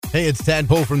Hey, it's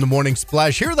Tadpole from the Morning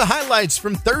Splash. Here are the highlights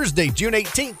from Thursday, June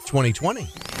 18th, 2020.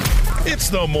 It's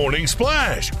the Morning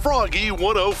Splash, Froggy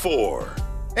 104.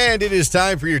 And it is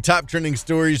time for your top trending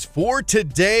stories for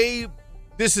today.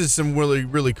 This is some really,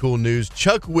 really cool news.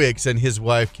 Chuck Wicks and his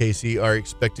wife, Casey, are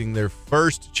expecting their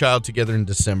first child together in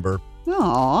December.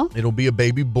 Aww. It'll be a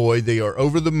baby boy. They are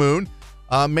over the moon,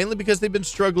 mainly because they've been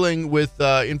struggling with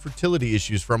infertility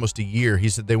issues for almost a year. He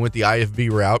said they went the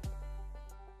IFB route,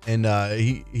 and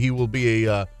he will be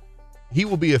a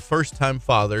first-time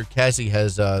father. Cassie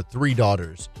has 3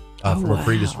 daughters from a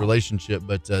previous relationship,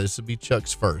 but this will be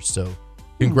Chuck's first. So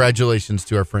congratulations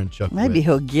to our friend Chuck. Maybe Wicks.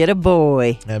 he'll get a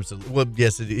boy. Absolutely. Well,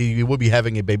 yes, he will be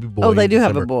having a baby boy. Oh, they in do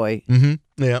December. have a boy.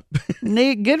 Mm-hmm. Yeah.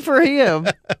 Neat. Good for him.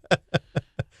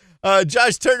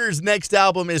 Josh Turner's next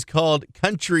album is called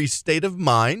Country State of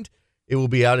Mind. It will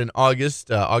be out in August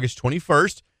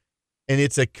 21st. And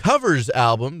it's a covers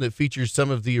album that features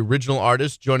some of the original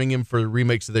artists joining him for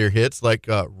remakes of their hits, like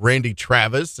Randy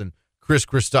Travis and Chris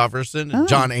Christopherson and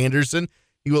John Anderson.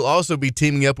 He will also be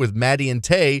teaming up with Maddie and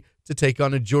Tay to take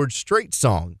on a George Strait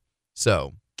song.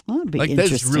 So, That'd be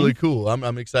that's really cool.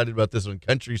 I'm excited about this one.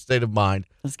 Country State of Mind,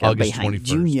 August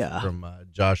 21st from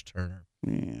Josh Turner.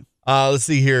 Yeah. Let's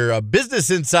see here. Business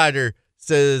Insider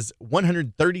says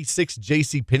 136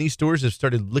 JCPenney stores have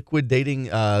started liquidating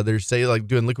their sale, like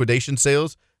doing liquidation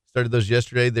sales. Started those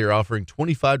yesterday. They're offering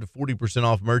 25 to 40%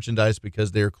 off merchandise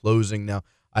because they're closing now.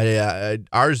 Our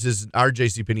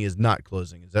JCPenney is not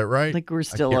closing. Is that right? I think we're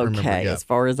still okay as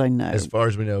far as I know. As far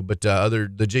as we know, but the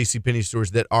JCPenney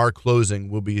stores that are closing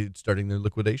will be starting their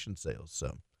liquidation sales.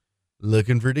 So,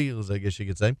 looking for deals, I guess you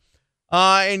could say.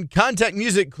 And Contact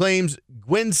Music claims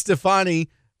Gwen Stefani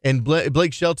and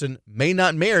Blake Shelton may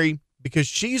not marry because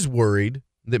she's worried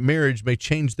that marriage may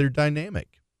change their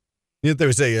dynamic. You know, they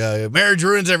would say, marriage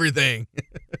ruins everything.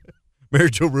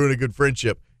 Marriage will ruin a good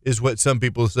friendship, is what some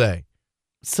people say.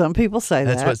 Some people say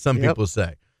That's what some people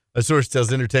say. A source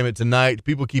tells Entertainment Tonight,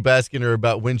 people keep asking her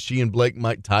about when she and Blake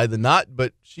might tie the knot,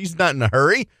 but she's not in a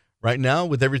hurry. Right now,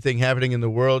 with everything happening in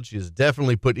the world, she has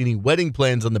definitely put any wedding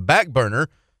plans on the back burner.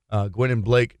 Gwen and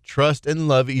Blake trust and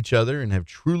love each other and have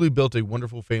truly built a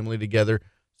wonderful family together.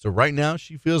 So right now,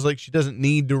 she feels like she doesn't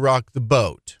need to rock the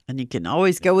boat. And you can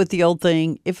always go with the old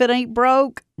thing. If it ain't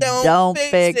broke, don't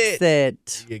fix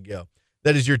it. There you go.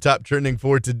 That is your top trending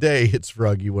for today. It's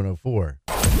Froggy 104.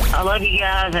 I love you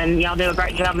guys, and y'all do a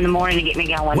great job in the morning to get me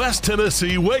going. West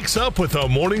Tennessee wakes up with a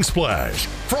Morning Splash,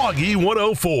 Froggy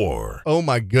 104. Oh,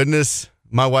 my goodness.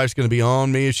 My wife's going to be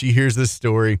on me if she hears this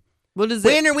story. What is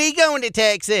When are we going to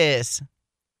Texas?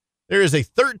 There is a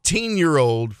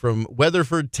 13-year-old from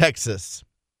Weatherford, Texas,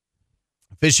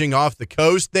 fishing off the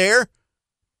coast there.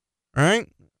 All right.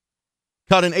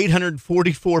 Caught an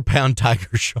 844-pound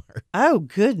tiger shark. Oh,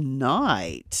 good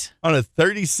night. On a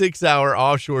 36-hour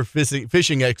offshore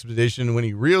fishing expedition, when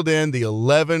he reeled in the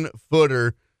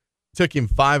 11-footer, took him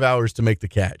 5 hours to make the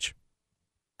catch.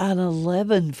 An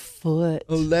 11-foot.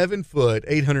 11-foot,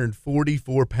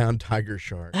 844-pound tiger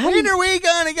shark. When are we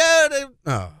going to go to?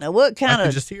 Oh, now, what kind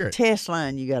of just hear it. test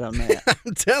line you got on that?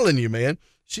 I'm telling you, man.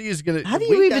 She is going to. How do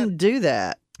you even do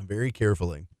that? Very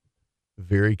carefully.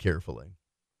 Very carefully.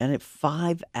 And at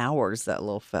 5 hours, that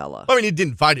little fella. I mean, he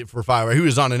didn't fight it for 5 hours. He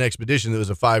was on an expedition that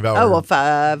was a 5-hour. Oh, a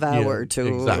 5-hour tour.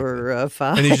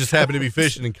 Exactly. And he just happened to be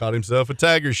fishing and caught himself a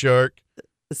tiger shark.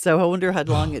 So I wonder how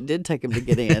long it did take him to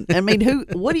get in. I mean,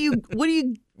 what do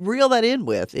you reel that in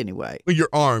with anyway? Well, your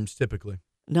arms, typically.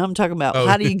 No, I'm talking about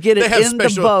how do you get it in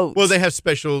the boat? Well, they have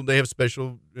special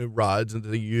rods that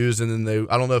they use, and then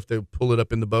I don't know if they pull it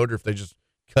up in the boat or if they just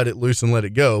cut it loose and let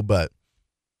it go, but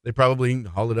they probably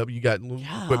haul it up. You got little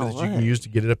equipment that you can use to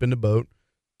get it up in the boat.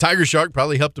 Tiger shark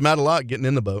probably helped him out a lot getting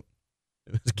in the boat.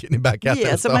 It was getting him back out there.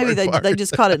 Yeah, so maybe they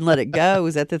just caught it and let it go.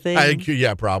 Is that the thing?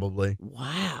 Yeah, probably.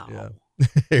 Wow. Yeah.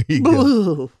 There you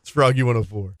go. It's Froggy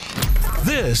 104.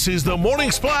 This is the Morning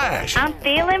Splash. I'm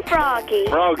feeling froggy.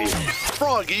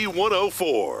 Froggy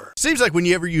 104. Seems like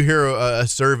whenever you hear a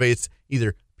survey, it's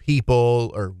either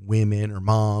people or women or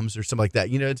moms or something like that.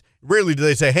 You know, it's rarely do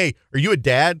they say, "Hey, are you a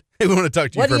dad? Hey, we want to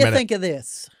talk to you for a minute." What do you think of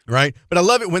this? Right? But I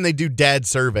love it when they do dad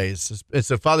surveys.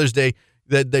 It's a Father's Day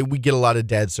that we get a lot of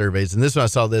dad surveys. And this one, I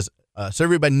saw this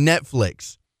survey by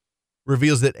Netflix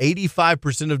reveals that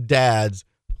 85% of dads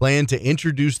plan to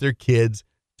introduce their kids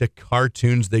to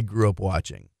cartoons they grew up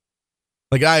watching.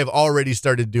 Like, I have already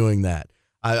started doing that.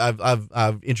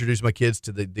 I've introduced my kids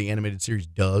to the animated series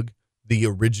Doug, the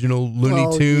original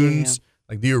Looney Tunes,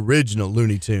 like the original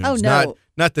Looney Tunes. Oh, no.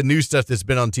 Not the new stuff that's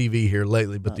been on TV here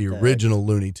lately, but the original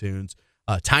Looney Tunes.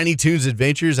 Tiny Toons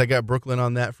Adventures. I got Brooklyn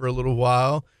on that for a little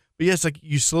while. But yes, like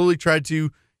you slowly tried to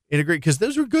integrate because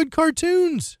those were good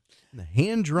cartoons. The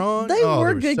hand-drawn. They were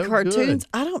were good so cartoons. good.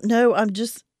 I don't know. I'm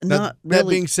just Now, not that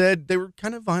really. being said, they were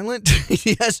kind of violent.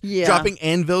 Yes, Yeah. dropping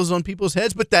anvils on people's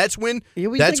heads. But that's when, Yeah,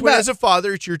 we that's think when about- as a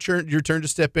father, it's your turn to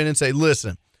step in and say,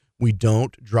 listen, we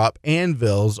don't drop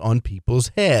anvils on people's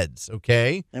heads,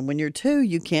 okay? And when you're 2,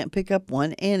 you can't pick up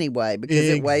one anyway because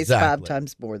it weighs 5 Exactly.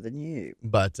 times more than you.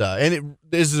 But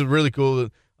this is really cool.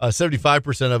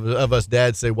 75% of us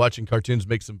dads say watching cartoons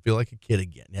makes them feel like a kid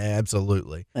again. Yeah,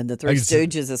 absolutely. And the I Three can see-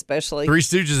 Stooges especially. Three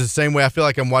Stooges is the same way. I feel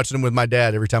like I'm watching them with my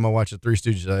dad every time I watch the Three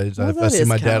Stooges. I that see is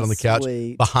my dad kinda on the couch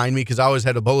sweet. behind me because I always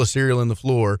had a bowl of cereal in the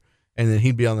floor, and then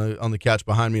he'd be on the couch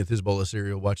behind me with his bowl of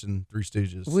cereal watching Three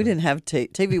Stooges. We didn't have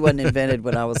TV wasn't invented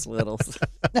when I was little.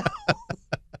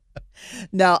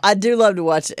 No, I do love to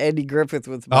watch Andy Griffith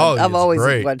with my. Oh, I've it's always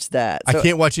great. watched that. I So-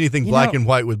 can't watch anything you black know- and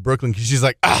white with Brooklyn because she's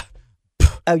like,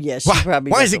 Oh yeah, she why,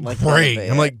 probably. why is it doesn't like that a great?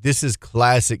 bit. I'm like, this is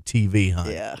classic TV,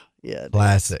 honey. Yeah, yeah, it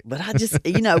Classic. is. But I just,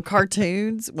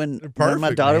 cartoons. When my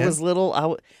perfect, daughter man. was little,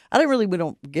 I didn't really. We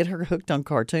don't get her hooked on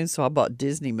cartoons, so I bought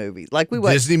Disney movies. Like we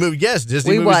watched. Disney movie, yes,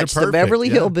 Disney We movies are watched the perfect. Beverly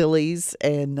yeah. Hillbillies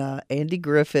and Andy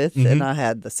Griffith, Mhm. and I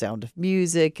had The Sound of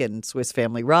Music and Swiss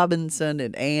Family Robinson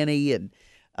and Annie and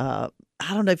I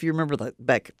don't know if you remember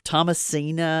back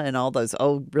Thomasina and all those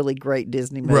old really great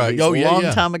Disney movies Right. Oh, yeah, a long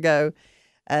yeah. time ago,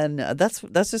 and that's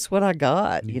just what I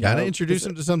got. You You gotta know, introduce 'cause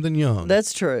them to something young.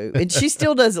 That's true, and she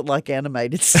still doesn't like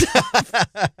animated stuff,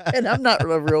 and I'm not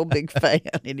a real big fan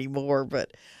anymore.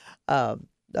 But I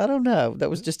don't know. That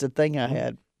was just a thing I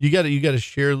had. You got to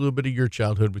share a little bit of your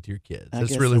childhood with your kids. I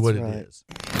That's guess really what that's it right. is.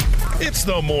 It's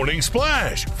the Morning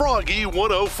Splash. Froggy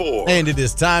 104. And it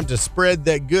is time to spread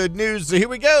that good news. So here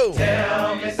we go.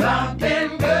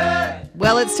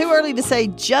 Well, it's too early to say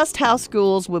just how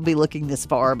schools will be looking this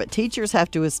far, but teachers have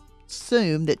to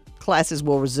assume that classes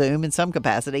will resume in some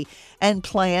capacity and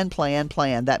plan.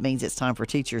 That means it's time for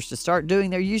teachers to start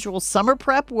doing their usual summer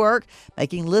prep work,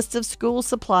 making lists of school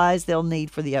supplies they'll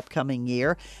need for the upcoming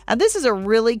year. And this is a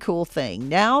really cool thing.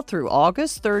 Now through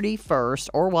August 31st,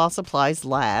 or while supplies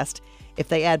last, if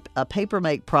they add a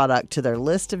Papermate product to their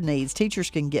list of needs, teachers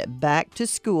can get back to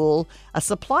school a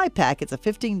supply pack. It's a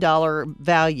 $15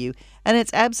 value, and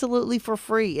it's absolutely for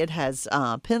free. It has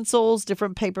pencils,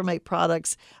 different Papermate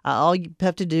products. All you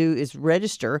have to do is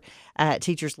register at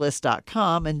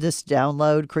teacherslist.com and just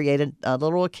download, create a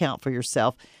little account for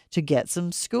yourself to get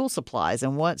some school supplies.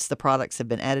 And once the products have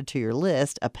been added to your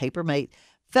list, a Papermate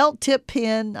felt tip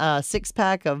pen,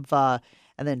 6-pack of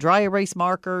and then dry erase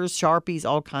markers, Sharpies,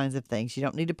 all kinds of things. You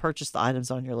don't need to purchase the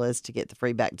items on your list to get the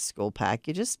free back to school pack.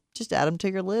 You just add them to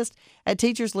your list at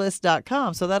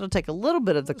teacherslist.com. So that'll take a little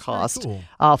bit of the cost cool.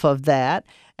 off of that.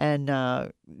 And, our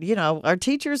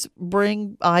teachers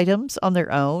bring items on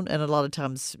their own. And a lot of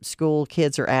times school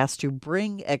kids are asked to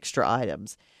bring extra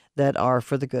items that are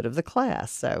for the good of the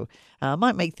class. So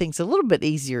might make things a little bit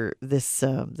easier this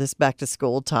back to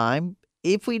school time.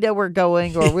 If we know we're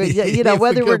going, or If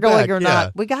whether we go we're going back, or yeah.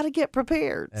 not, we got to get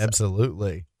prepared. So.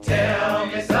 Absolutely. Tell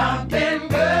me something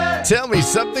good. Tell me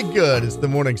something good. It's the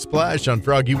Morning Splash on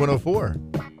Froggy 104.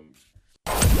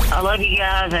 I love you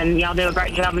guys, and y'all do a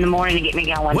great job in the morning to get me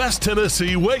going. West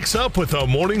Tennessee wakes up with the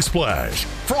Morning Splash.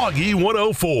 Froggy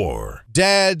 104.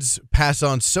 Dads pass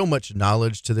on so much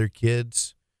knowledge to their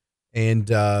kids, and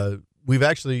we've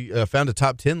actually found a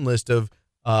top 10 list of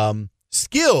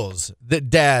skills that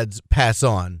dads pass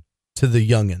on to the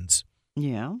youngins.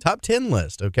 Yeah. Top 10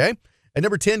 list, okay? At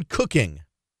number 10, cooking.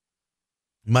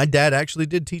 My dad actually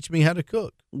did teach me how to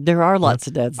cook. There are lots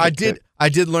of dads. That cook. I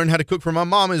did learn how to cook from my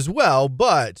mom as well,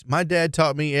 but my dad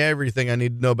taught me everything I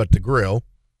need to know about the grill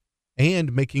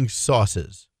and making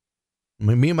sauces. I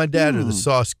mean, me and my dad are the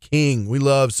sauce king. We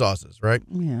love sauces, right?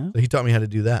 Yeah. So he taught me how to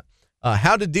do that.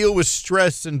 How to deal with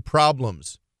stress and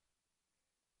problems.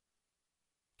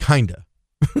 Kinda.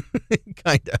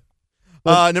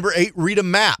 Number 8, read a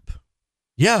map.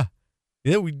 Yeah.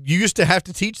 You used to have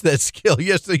to teach that skill.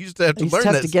 Yes, you used to have to You learn just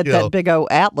have that to get skill. that big old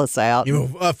atlas out.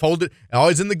 Fold it,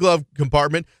 always in the glove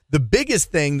compartment. The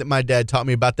biggest thing that my dad taught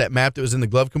me about that map that was in the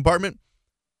glove compartment,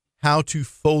 how to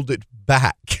fold it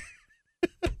back.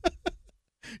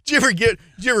 Did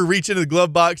you ever reach into the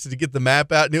glove box to get the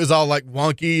map out and it was all like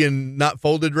wonky and not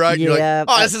folded right? Yeah, You're like,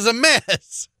 oh, this is a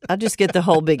mess. I just get the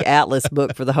whole big atlas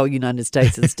book for the whole United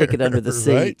States and stick it under the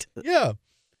seat. Right? Yeah.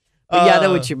 But yeah, I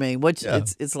know what you mean. yeah.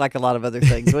 It's like a lot of other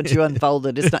things. Once you unfold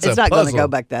it, it's It's not a going to puzzle. go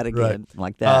back that again Right.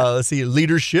 like that. Let's see,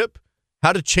 leadership,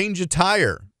 how to change a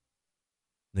tire.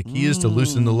 The key is to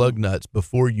loosen the lug nuts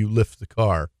before you lift the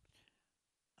car.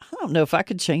 I don't know if I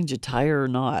could change a tire or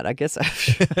not. I guess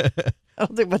I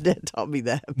don't think my dad taught me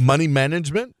that. Money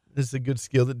management is a good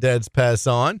skill that dads pass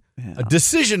on. Yeah.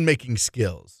 Decision-making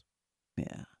skills.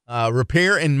 Yeah.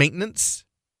 repair and maintenance.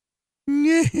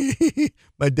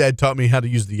 My dad taught me how to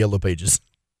use the yellow pages.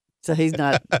 So he's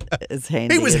not as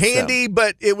handy. He was as handy,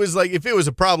 but it was like if it was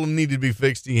a problem needed to be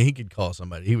fixed, he could call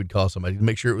somebody. He would call somebody to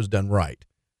make sure it was done right.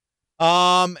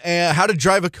 And how to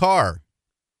drive a car.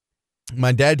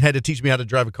 My dad had to teach me how to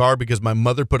drive a car because my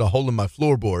mother put a hole in my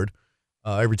floorboard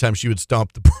every time she would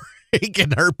stomp the brake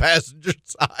in her passenger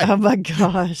side. Oh, my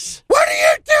gosh. What are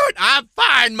you doing? I'm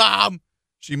fine, Mom.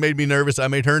 She made me nervous. I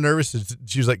made her nervous.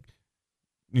 She was like,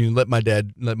 let my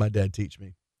dad teach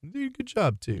me. You did a good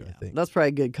job, too, I think. That's probably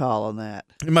a good call on that.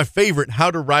 And my favorite, how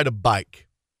to ride a bike.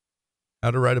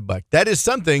 How to ride a bike. That is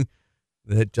something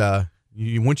that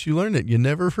once you learn it, you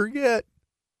never forget.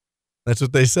 That's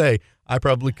what they say. I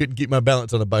probably couldn't keep my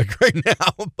balance on a bike right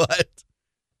now, but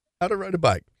how to ride a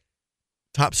bike.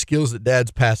 Top skills that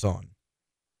dads pass on.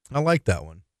 I like that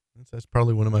one. That's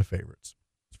probably one of my favorites.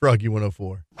 It's Froggy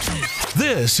 104.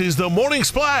 This is the Morning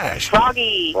Splash.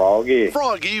 Froggy.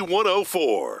 Froggy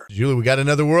 104. Julie, we got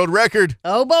another world record.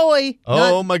 Oh, boy.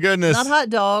 Oh, my goodness. Not hot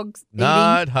dogs.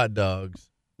 Not hot dogs.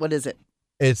 What is it?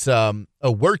 It's a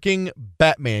working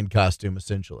Batman costume,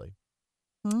 essentially.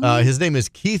 His name is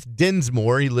Keith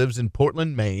Dinsmore. He lives in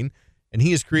Portland, Maine, and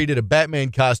he has created a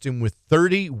Batman costume with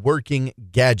 30 working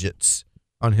gadgets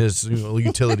on his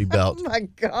utility belt. Oh, my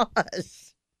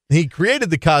gosh. He created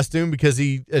the costume because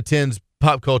he attends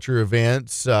pop culture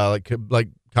events like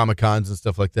Comic-Cons and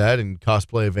stuff like that and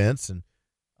cosplay events. And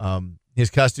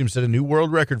his costume set a new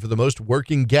world record for the most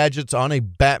working gadgets on a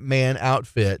Batman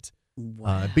outfit.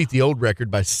 Wow. Beat the old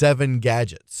record by 7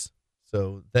 gadgets.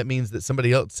 So that means that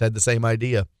somebody else had the same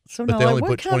idea, So but now, they only what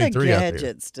put kind 23 of out there.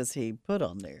 gadgets does he put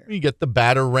on there? You get the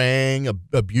batarang, a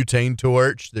butane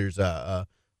torch. There's a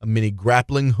mini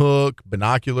grappling hook,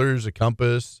 binoculars, a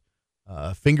compass,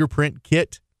 a fingerprint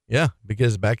kit. Yeah,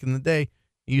 because back in the day,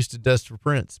 he used to dust for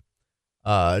prints.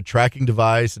 A tracking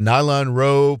device, a nylon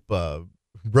rope, a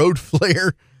road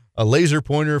flare, a laser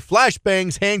pointer,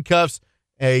 flashbangs, handcuffs,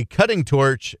 a cutting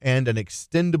torch, and an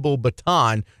extendable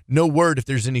baton. No word if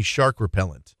there's any shark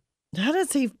repellent. How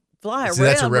does he fly See,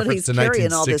 that's a around when reference he's to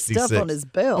carrying all this stuff 1966. on his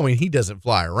belt? I mean, he doesn't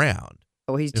fly around.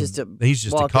 Oh, he's just a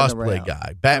cosplay walking around.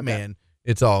 guy. Batman,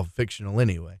 it's all fictional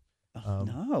anyway.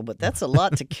 No, but that's a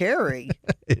lot to carry.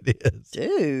 It is.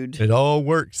 Dude. It all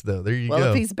works, though. There you go. Well,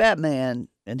 if he's Batman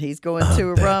and he's going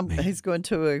to he's going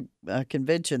to a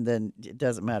convention, then it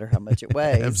doesn't matter how much it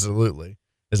weighs. Absolutely.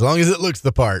 As long as it looks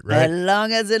the part, right? As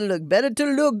long as it look better to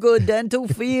look good than to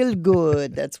feel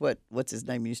good. That's what's his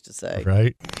name used to say.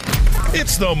 Right.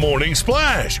 It's the Morning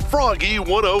Splash. Froggy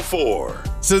 104.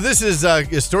 So this is a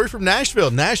story from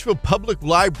Nashville. Nashville Public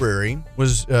Library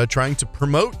was trying to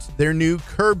promote their new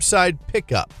curbside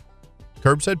pickup.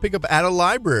 Curbside pickup at a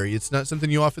library. It's not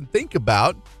something you often think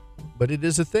about, but it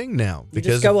is a thing now. You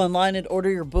just go online and order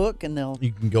your book, and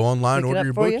you can go online, pick it order up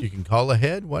your for book. you? You can call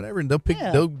ahead, whatever, and they'll pick.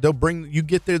 Yeah. They'll bring. You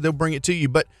get there, they'll bring it to you.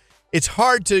 But it's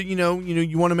hard to you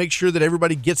want to make sure that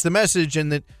everybody gets the message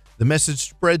and that the message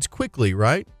spreads quickly,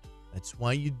 right? That's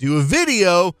why you do a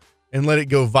video and let it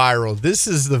go viral. This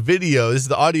is the video. This is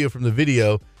the audio from the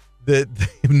video that the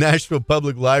Nashville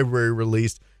Public Library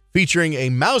released, featuring a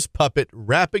mouse puppet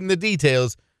rapping the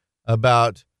details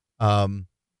about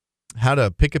how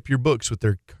to pick up your books with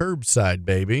their curbside,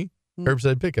 baby.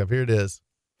 Curbside pickup. Here it is.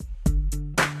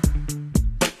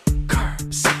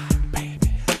 Curbside,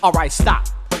 baby. All right, stop.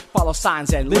 Follow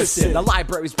signs and listen. The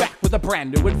library's back with a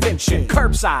brand new invention.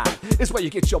 Curbside is where you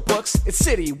get your books. It's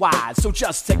citywide, so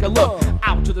just take a look.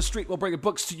 Out to the street, we'll bring your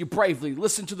books to you bravely.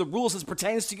 Listen to the rules as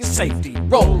pertains to your safety.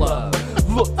 Roll up,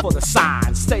 look for the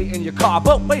sign. Stay in your car,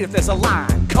 but wait if there's a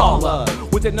line. Call up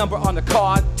with your number on the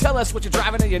card. Tell us what you're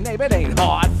driving and your name, it ain't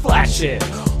hard. Flash it,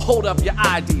 hold up your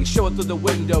ID. Show it through the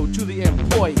window to the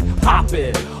employee. Pop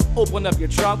it, open up your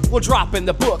trunk. We'll drop in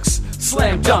the books.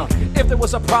 Slam dunk. If there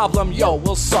was a problem, yo,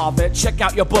 we'll solve it. Check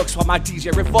out your books while my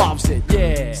DJ revolves it.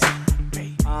 Yeah.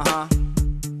 Uh-huh.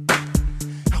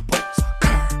 Our books are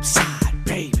curbside,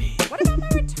 baby. What about my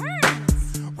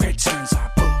returns? Returns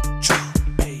are book drop,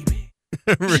 baby.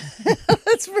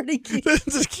 That's pretty cute. This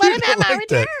is cute. What about I my like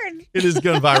that. return? It has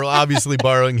gone viral, obviously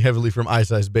borrowing heavily from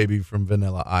Ice Ice Baby from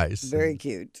Vanilla Ice. Very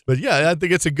cute. But yeah, I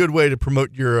think it's a good way to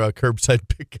promote your curbside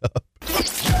pickup.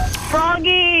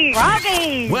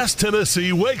 Froggy. West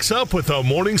Tennessee wakes up with the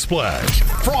Morning Splash.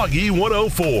 Froggy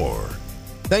 104.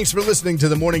 Thanks for listening to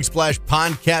the Morning Splash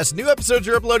Pondcast. New episodes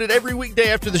are uploaded every weekday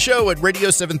after the show at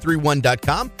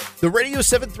radio731.com, the Radio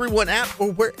 731 app,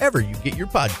 or wherever you get your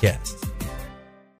podcasts.